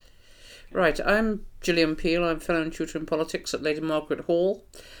Right, I'm Gillian Peele, I'm fellow and tutor in politics at Lady Margaret Hall,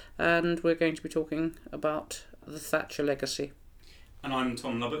 and we're going to be talking about the Thatcher legacy. And I'm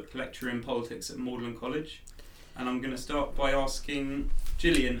Tom Lubbock, lecturer in politics at Magdalen College, and I'm going to start by asking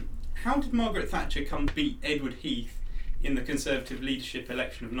Gillian, how did Margaret Thatcher come to beat Edward Heath in the Conservative leadership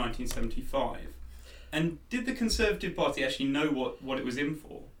election of 1975? And did the Conservative Party actually know what it was in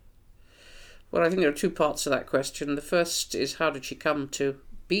for? Well, I think there are two parts to that question. The first is, how did she come to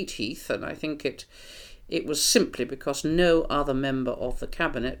beat Heath? And I think it was simply because no other member of the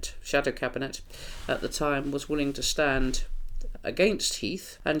cabinet, shadow cabinet, at the time was willing to stand against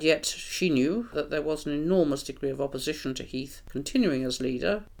Heath, and yet she knew that there was an enormous degree of opposition to Heath continuing as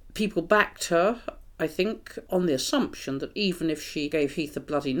leader. People backed her, I think, on the assumption that even if she gave Heath a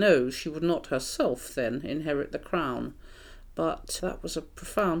bloody nose, she would not herself then inherit the crown. But that was a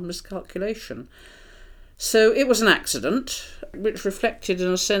profound miscalculation. So it was an accident, which reflected,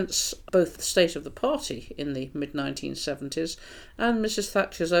 in a sense, both the state of the party in the mid-1970s and Mrs.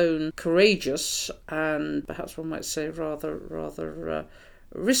 Thatcher's own courageous and, perhaps one might say, rather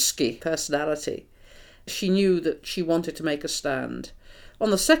risky personality. She knew that she wanted to make a stand. On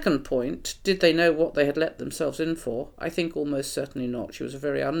the second point, did they know what they had let themselves in for? I think almost certainly not. She was a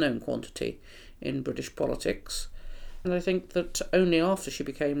very unknown quantity in British politics. And I think that only after she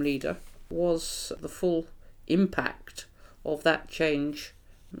became leader was the full impact of that change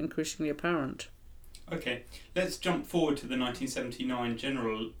increasingly apparent. Okay, let's jump forward to the 1979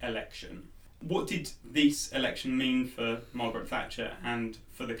 general election. What did this election mean for Margaret Thatcher and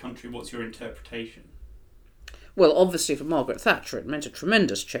for the country? What's your interpretation? Well, obviously for Margaret Thatcher it meant a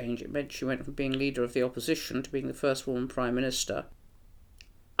tremendous change. It meant she went from being leader of the opposition to being the first woman Prime Minister.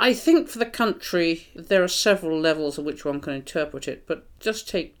 I think for the country there are several levels at which one can interpret it, but just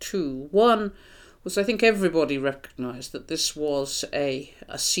take two. One was, I think everybody recognised that this was a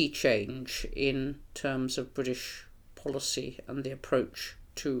sea change in terms of British policy and the approach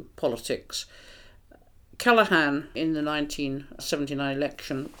to politics. Callaghan, in the 1979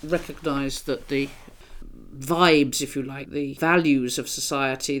 election, recognised that the vibes, if you like, the values of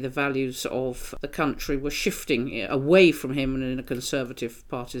society, the values of the country were shifting away from him and in a Conservative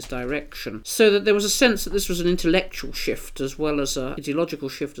Party's direction. So that there was a sense that this was an intellectual shift as well as an ideological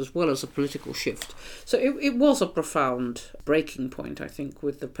shift as well as a political shift. So it was a profound breaking point, I think,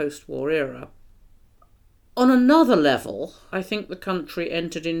 with the post-war era. On another level, I think the country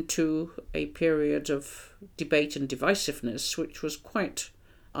entered into a period of debate and divisiveness which was quite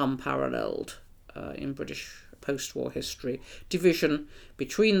unparalleled in British post-war history. Division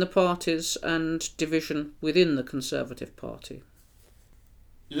between the parties and division within the Conservative Party.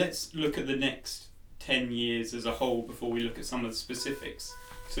 Let's look at the next 10 years as a whole before we look at some of the specifics.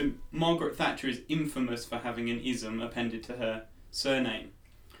 So Margaret Thatcher is infamous for having an ism appended to her surname.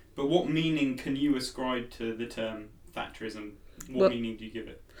 But what meaning can you ascribe to the term Thatcherism? What meaning do you give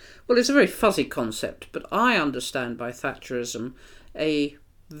it? Well, it's a very fuzzy concept, but I understand by Thatcherism a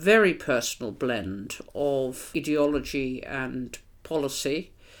very personal blend of ideology and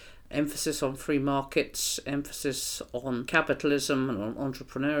policy, emphasis on free markets, emphasis on capitalism and on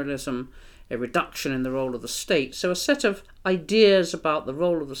entrepreneurialism, a reduction in the role of the state. So a set of ideas about the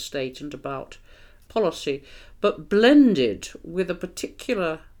role of the state and about policy, but blended with a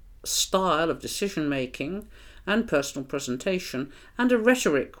particular style of decision-making and personal presentation and a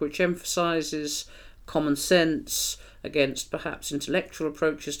rhetoric which emphasises common sense against perhaps intellectual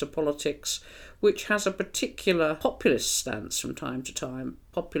approaches to politics, which has a particular populist stance from time to time,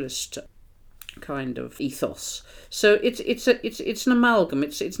 populist kind of ethos. So it's an amalgam.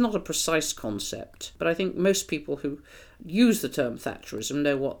 It's not a precise concept, but I think most people who use the term Thatcherism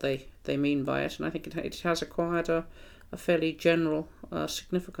know what they mean by it, and I think it has acquired a fairly general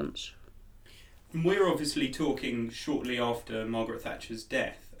significance. We're obviously talking shortly after Margaret Thatcher's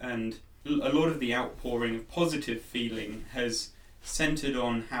death, and a lot of the outpouring of positive feeling has centred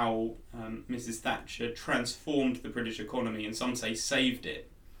on how Mrs. Thatcher transformed the British economy, and some say saved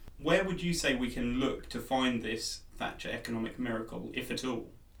it. Where would you say we can look to find this Thatcher economic miracle, if at all?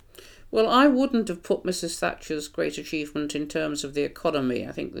 Well, I wouldn't have put Mrs. Thatcher's great achievement in terms of the economy.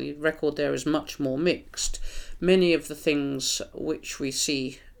 I think the record there is much more mixed. Many of the things which we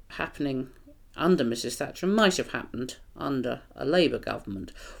see happening under Mrs. Thatcher might have happened under a Labour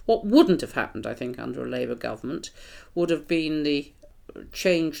government. What wouldn't have happened, I think, under a Labour government would have been the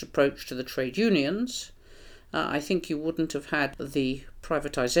changed approach to the trade unions. I think you wouldn't have had the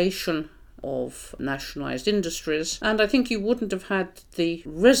privatisation of nationalised industries, and I think you wouldn't have had the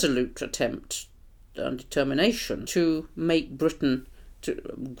resolute attempt and determination to make Britain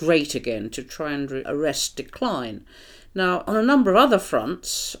great again, to try and arrest decline. Now, on a number of other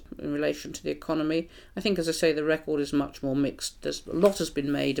fronts, in relation to the economy. I think, as I say, the record is much more mixed. A lot has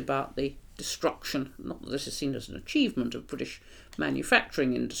been made about the destruction, not that this is seen as an achievement, of British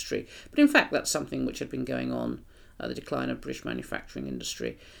manufacturing industry, but in fact that's something which had been going on, the decline of British manufacturing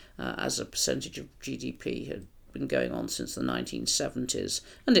industry as a percentage of GDP had been going on since the 1970s,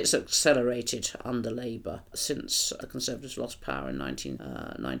 and it's accelerated under Labour since the Conservatives lost power in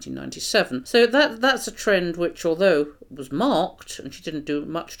 1997. So that's a trend which, although was marked, and she didn't do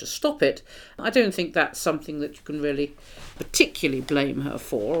much to stop it, I don't think that's something that you can really particularly blame her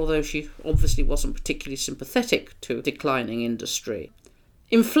for, although she obviously wasn't particularly sympathetic to declining industry.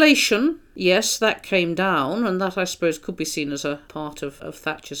 Inflation, yes, that came down, and that I suppose could be seen as a part of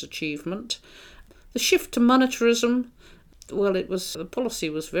Thatcher's achievement. The shift to monetarism, well, the policy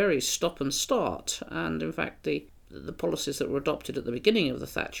was very stop and start, and in fact the policies that were adopted at the beginning of the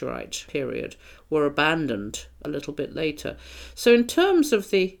Thatcherite period were abandoned a little bit later. So in terms of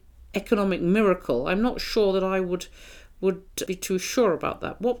the economic miracle, I'm not sure that I would be too sure about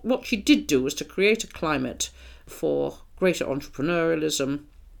that. What she did do was to create a climate for greater entrepreneurialism,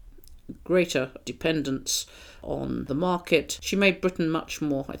 greater dependence on the market. She made Britain much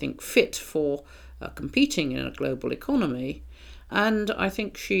more, I think, fit for competing in a global economy, and I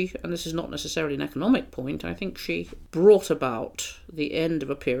think and this is not necessarily an economic point, I think she brought about the end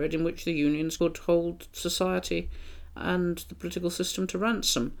of a period in which the unions could hold society and the political system to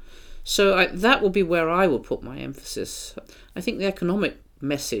ransom. So that will be where I will put my emphasis. I think the economic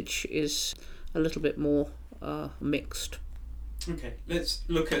message is a little bit more mixed. Okay, let's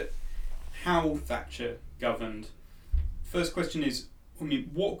look at how Thatcher governed. First question is,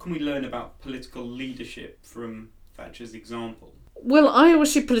 what can we learn about political leadership from Thatcher's example? Well, I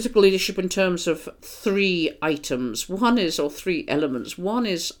always see political leadership in terms of three items. Three elements. One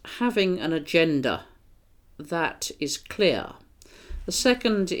is having an agenda that is clear. The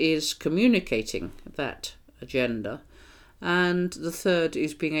second is communicating that agenda. And the third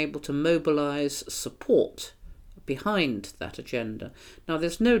is being able to mobilise support behind that agenda. Now,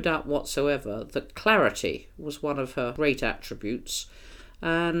 there's no doubt whatsoever that clarity was one of her great attributes,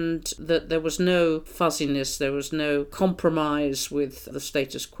 and that there was no fuzziness, there was no compromise with the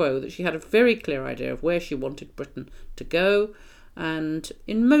status quo, that she had a very clear idea of where she wanted Britain to go, and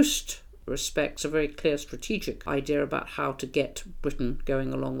in most respects a very clear strategic idea about how to get Britain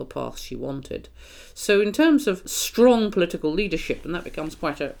going along the path she wanted. So in terms of strong political leadership, and that becomes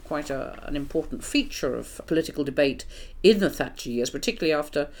quite an important feature of political debate in the Thatcher years, particularly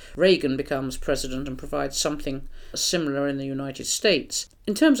after Reagan becomes president and provides something similar in the United States.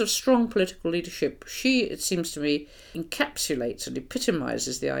 In terms of strong political leadership, she, it seems to me, encapsulates and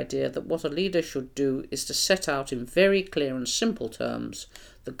epitomises the idea that what a leader should do is to set out in very clear and simple terms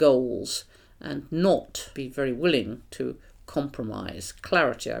the goals and not be very willing to compromise.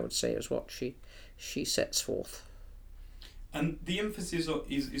 Clarity, I would say, is what she sets forth. And the emphasis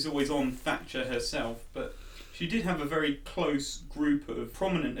is always on Thatcher herself, but she did have a very close group of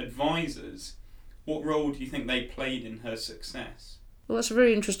prominent advisors. What role do you think they played in her success? Well, that's a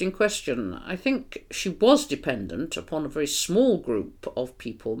very interesting question. I think she was dependent upon a very small group of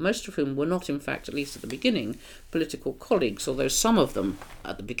people, most of whom were not, in fact, at least at the beginning, political colleagues, although some of them,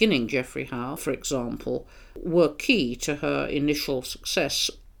 at the beginning, Geoffrey Howe, for example, were key to her initial success.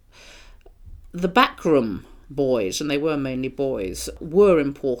 The backroom boys, and they were mainly boys, were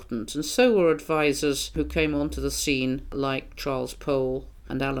important, and so were advisors who came onto the scene like Charles Pole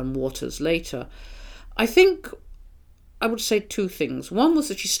and Alan Waters later. I think I would say two things. One was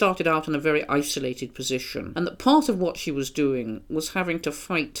that she started out in a very isolated position, and that part of what she was doing was having to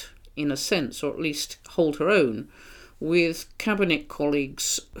fight, in a sense, or at least hold her own, with cabinet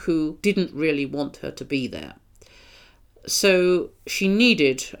colleagues who didn't really want her to be there. So she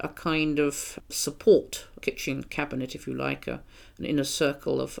needed a kind of support, kitchen cabinet, if you like, an inner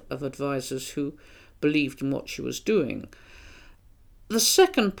circle of advisors who believed in what she was doing. The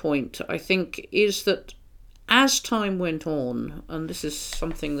second point, I think, is that as time went on, and this is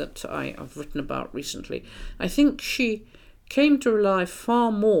something that I've written about recently, I think she came to rely far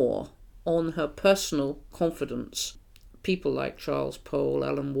more on her personal confidence. People like Charles Pole,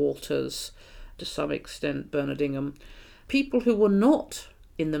 Alan Waters, to some extent Bernard Ingham, people who were not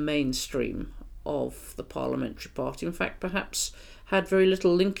in the mainstream of the parliamentary party, in fact perhaps had very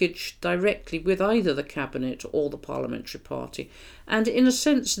little linkage directly with either the cabinet or the parliamentary party, and in a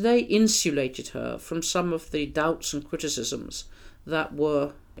sense they insulated her from some of the doubts and criticisms that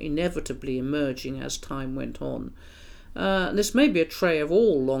were inevitably emerging as time went on. This may be a trait of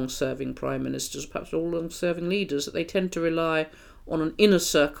all long-serving prime ministers, perhaps all long-serving leaders, that they tend to rely on an inner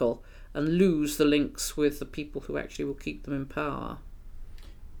circle and lose the links with the people who actually will keep them in power.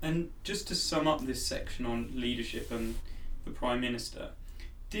 And just to sum up this section on leadership and the Prime Minister,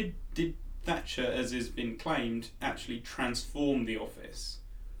 did Thatcher, as has been claimed, actually transform the office?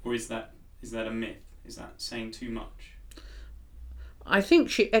 Or is that a myth? Is that saying too much? I think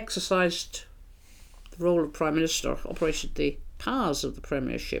she exercised the role of Prime Minister, operated the powers of the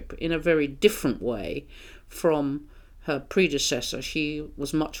Premiership in a very different way from her predecessor. She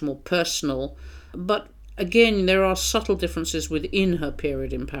was much more personal, but again, there are subtle differences within her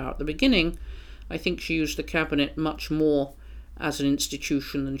period in power. At the beginning, I think she used the cabinet much more as an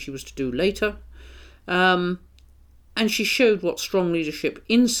institution than she was to do later. And she showed what strong leadership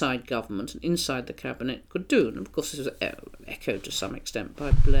inside government and inside the cabinet could do. And of course, this was echoed to some extent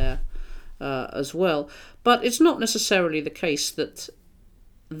by Blair as well. But it's not necessarily the case that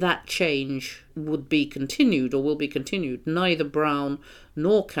that change would be continued or will be continued. Neither Brown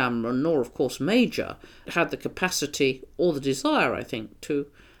nor Cameron, nor of course Major, had the capacity or the desire, I think, to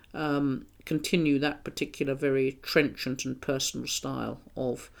continue that particular very trenchant and personal style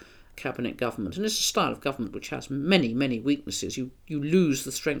of cabinet government. And it's a style of government which has many, many weaknesses. You lose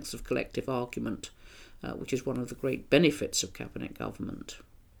the strength of collective argument, which is one of the great benefits of cabinet government.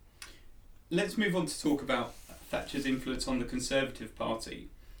 Let's move on to talk about Thatcher's influence on the Conservative Party.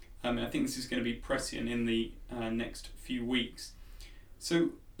 I think this is going to be prescient in the next few weeks. So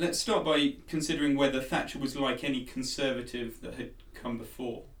let's start by considering whether Thatcher was like any Conservative that had come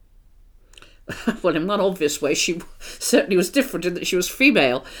before. Well, in one obvious way, she certainly was different in that she was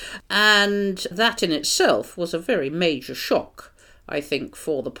female. And that in itself was a very major shock, I think,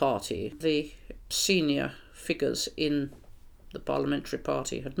 for the party. The senior figures in the parliamentary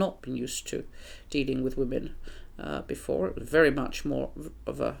party had not been used to dealing with women before. It was very much more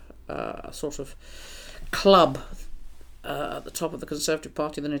of a sort of club at the top of the Conservative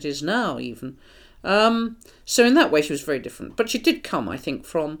Party than it is now, even. So in that way she was very different. But she did come, I think,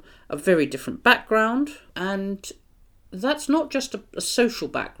 from a very different background, and that's not just a social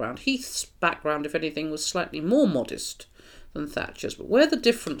background. Heath's background, if anything, was slightly more modest than Thatcher's. But where the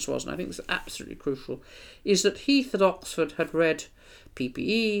difference was, and I think this is absolutely crucial, is that Heath at Oxford had read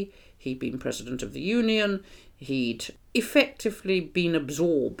PPE, he'd been president of the Union, he'd effectively been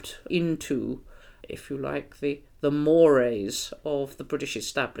absorbed into, if you like, the mores of the British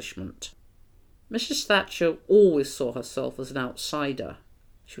establishment. Mrs. Thatcher always saw herself as an outsider.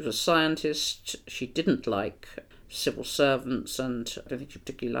 She was a scientist. She didn't like civil servants, and I don't think she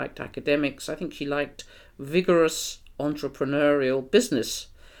particularly liked academics. I think she liked vigorous entrepreneurial business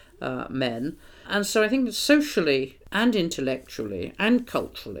men. And so I think socially and intellectually and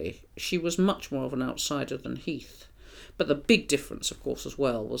culturally, she was much more of an outsider than Heath. But the big difference, of course, as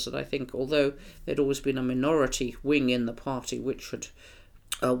well, was that I think although there'd always been a minority wing in the party which had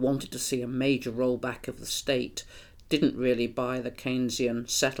wanted to see a major rollback of the state, didn't really buy the Keynesian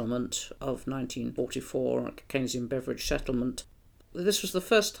settlement of 1944, Keynesian beverage settlement. This was the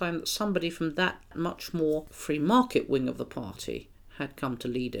first time that somebody from that much more free market wing of the party had come to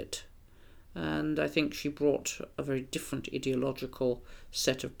lead it. And I think she brought a very different ideological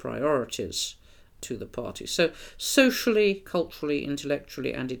set of priorities to the party. So socially, culturally,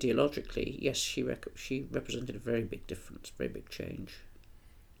 intellectually and ideologically, yes, she represented a very big difference, very big change.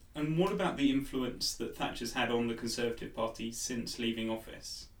 And what about the influence that Thatcher's had on the Conservative Party since leaving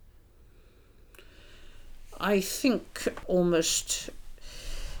office? I think almost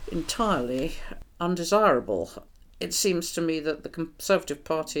entirely undesirable. It seems to me that the Conservative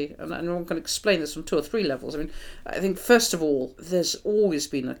Party, and one can explain this on 2 or 3 levels. I mean, I think first of all, there's always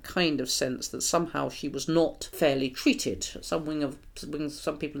been a kind of sense that somehow she was not fairly treated. Some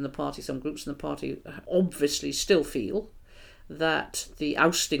people in the party, some groups in the party obviously still feel that the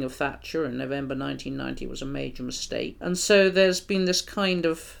ousting of Thatcher in November 1990 was a major mistake. And so there's been this kind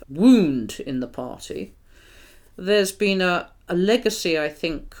of wound in the party. There's been a legacy, I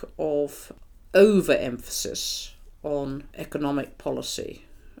think, of overemphasis on economic policy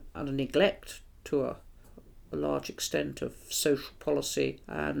and a neglect to a large extent of social policy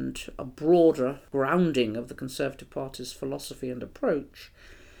and a broader grounding of the Conservative Party's philosophy and approach.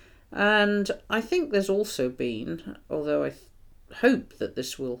 And I think there's also been, although I hope that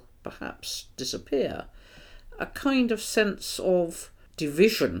this will perhaps disappear, a kind of sense of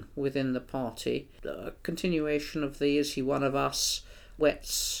division within the party, a continuation of the is he one of us,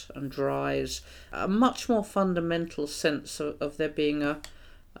 wets and dries, a much more fundamental sense of there being a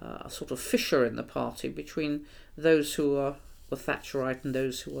sort of fissure in the party between those who were Thatcherite and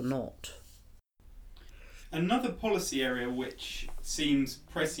those who were not. Another policy area which seems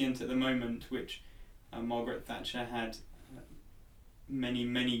prescient at the moment, which Margaret Thatcher had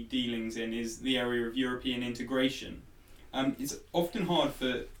many dealings in, is the area of European integration. It's often hard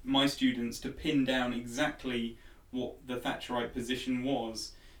for my students to pin down exactly what the Thatcherite position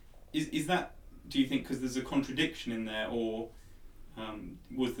was. Is that, do you think, because there's a contradiction in there, or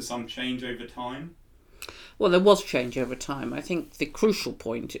was there some change over time? Well, there was change over time. I think the crucial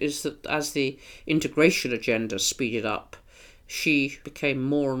point is that as the integration agenda speeded up, she became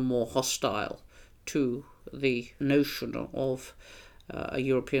more and more hostile to the notion of a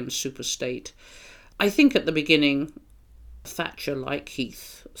European superstate. I think at the beginning, Thatcher, like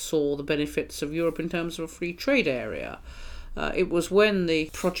Heath, saw the benefits of Europe in terms of a free trade area. It was when the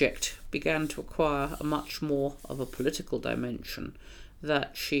project began to acquire a much more of a political dimension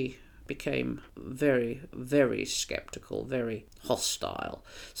that she became very, very sceptical, very hostile.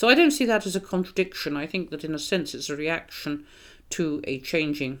 So I don't see that as a contradiction. I think that in a sense it's a reaction to a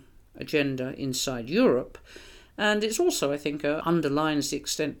changing agenda inside Europe. And it's also, I think, underlines the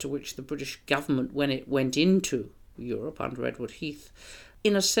extent to which the British government, when it went into Europe under Edward Heath,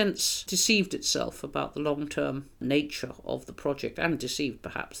 in a sense deceived itself about the long-term nature of the project, and deceived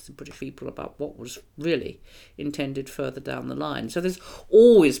perhaps the British people about what was really intended further down the line. So there's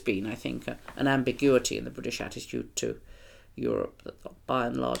always been, I think, an ambiguity in the British attitude to Europe, that by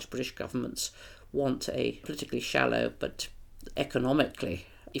and large British governments want a politically shallow but economically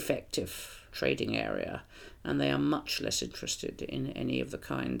effective trading area, and they are much less interested in any of the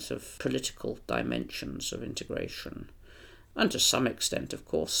kinds of political dimensions of integration. And to some extent, of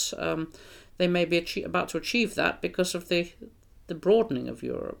course, they may be about to achieve that because of the broadening of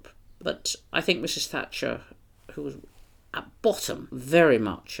Europe. But I think Mrs. Thatcher, who was at bottom very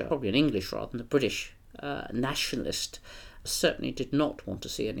much, probably an English rather than a British nationalist, certainly did not want to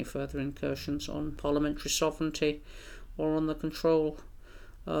see any further incursions on parliamentary sovereignty or on the control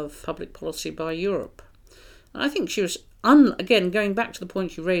of public policy by Europe. And I think she was, again, going back to the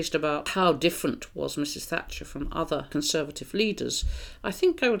point you raised about how different was Mrs. Thatcher from other Conservative leaders, I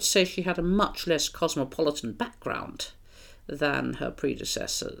think I would say she had a much less cosmopolitan background than her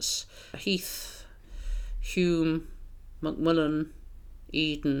predecessors. Heath, Hume, Macmillan,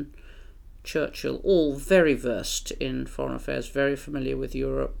 Eden, Churchill, all very versed in foreign affairs, very familiar with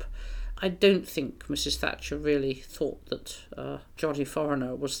Europe. I don't think Mrs. Thatcher really thought that Johnny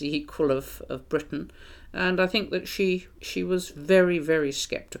Foreigner was the equal of Britain, and I think that she was very, very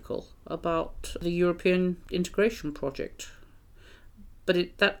sceptical about the European integration project.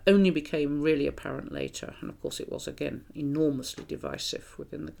 But that only became really apparent later, and of course it was, again, enormously divisive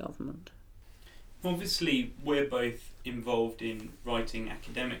within the government. Obviously, we're both involved in writing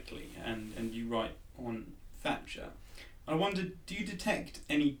academically, and you write on Thatcher. I wondered, do you detect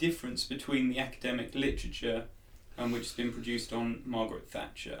any difference between the academic literature which has been produced on Margaret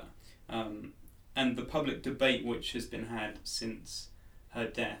Thatcher and the public debate which has been had since her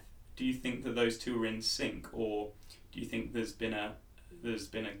death? Do you think that those two are in sync, or do you think there's been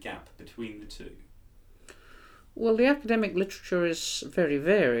a gap between the two? Well, the academic literature is very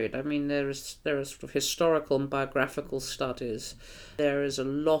varied. I mean, there are sort of historical and biographical studies. There is a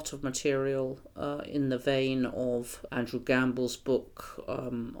lot of material in the vein of Andrew Gamble's book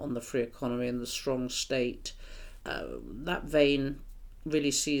on the free economy and the strong state. That vein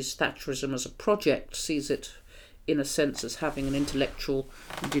really sees Thatcherism as a project, sees it in a sense as having an intellectual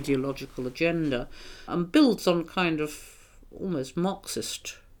and ideological agenda, and builds on kind of almost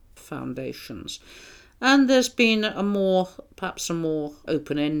Marxist foundations. And there's been perhaps a more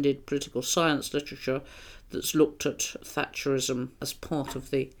open-ended political science literature that's looked at Thatcherism as part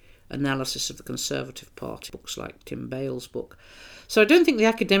of the analysis of the Conservative Party, books like Tim Bale's book. So I don't think the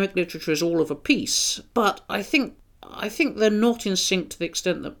academic literature is all of a piece, but I think they're not in sync to the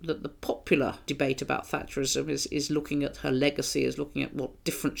extent that the popular debate about Thatcherism is looking at her legacy, is looking at what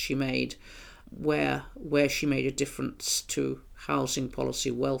difference she made, where she made a difference to housing policy,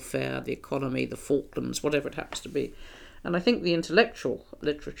 welfare, the economy, the Falklands, whatever it happens to be. And I think the intellectual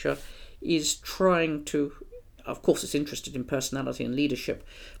literature is trying to, of course it's interested in personality and leadership,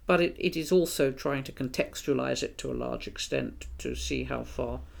 but it is also trying to contextualise it to a large extent to see how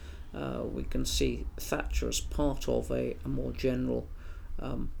far we can see Thatcher as part of a more general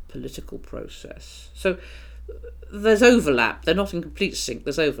political process. So there's overlap. They're not in complete sync,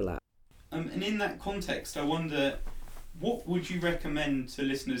 there's overlap. And in that context, I wonder, what would you recommend to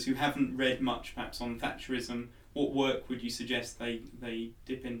listeners who haven't read much perhaps on Thatcherism? What work would you suggest they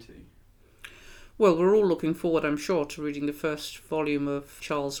dip into? Well, we're all looking forward, I'm sure, to reading the first volume of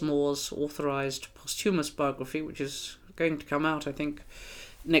Charles Moore's authorised posthumous biography, which is going to come out, I think,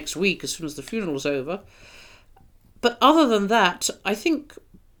 next week as soon as the funeral's over. But other than that, I think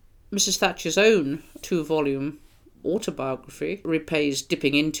Mrs. Thatcher's own 2-volume autobiography repays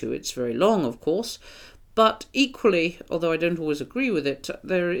dipping into. It's very long, of course, But equally, although I don't always agree with it,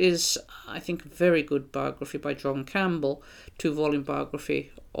 there is, I think, a very good biography by John Campbell, 2-volume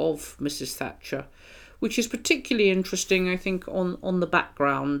biography of Mrs. Thatcher, which is particularly interesting, I think, on the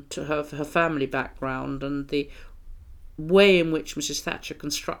background, to her family background, and the way in which Mrs. Thatcher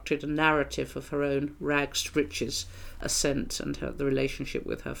constructed a narrative of her own rags to riches ascent and the relationship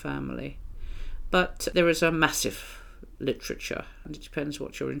with her family. But there is a massive literature, and it depends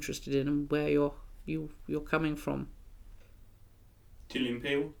what you're interested in and where you're coming from. Gillian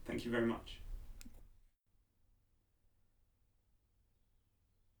Peele, thank you very much.